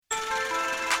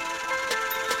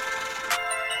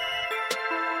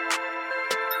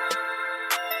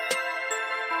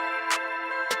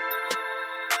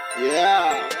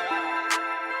Yeah.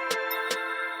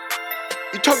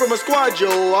 You talk about my squad,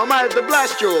 yo, I might have to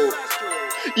blast yo.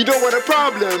 You don't want a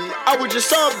problem, I would just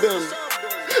solve them.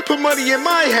 Put money in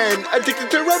my hand,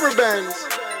 addicted to rubber bands.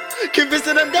 Convinced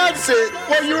that I'm God sent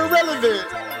while you're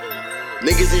irrelevant.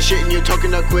 Niggas ain't shit and you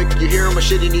talking that quick. You hear my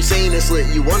shit and you saying it's lit.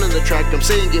 You want on the track, I'm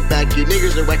saying get back. You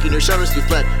niggas are whacking your shadows too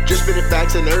flat. Just spitting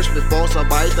facts and theirs spit false. I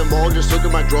buy them all, just look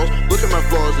at my draws. Look at my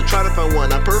flaws and try to find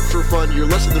one. I'm perfect for fun, you're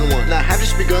lesser than one. Now I have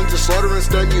just begun to slaughter and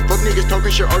stun. You fuck niggas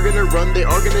talking shit are gonna run. They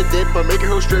are gonna dip, I make her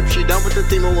whole strip. She down with the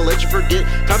team, I won't let you forget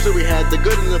times that we had, the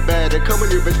good and the bad. I come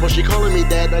in your bitch while she calling me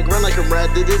dad. I grind like I'm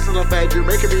rad, this isn't a fad. You're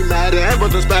making me mad, and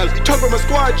everyone's bad. You talk about my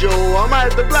squad, yo, I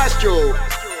might have to blast yo.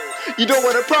 You don't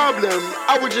want a problem,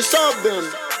 I would just solve them.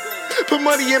 Put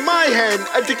money in my hand,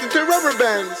 addicted to rubber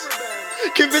bands.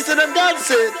 Convinced that I'm God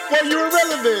sent while you're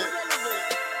irrelevant.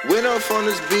 Went off on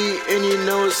this beat and you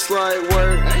know it's slight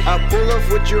work. I pull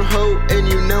off with your hoe and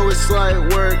you know it's slight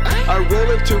work. I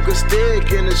roll it to a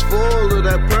stick and it's full of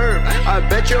that perp. I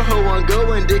bet your hoe on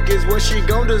going dick is what she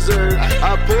gon' deserve.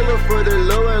 I pull her for the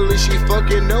low, at least she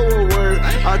fucking know her worth.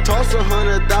 I toss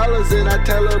 $100 and I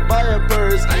tell her buy a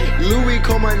purse. Louis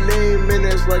call my name and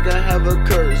it's like I have a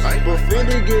curse. But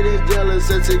Fendi getting jealous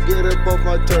and to get up off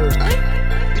my turf.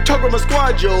 You talk about my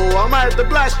squad, yo, I might have to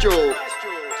blast yo.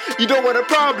 You don't want a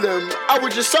problem, I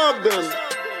would just solve them.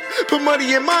 Put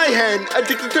money in my hand,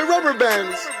 addicted to rubber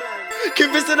bands.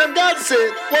 Convinced that I'm God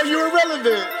sent while you're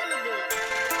irrelevant.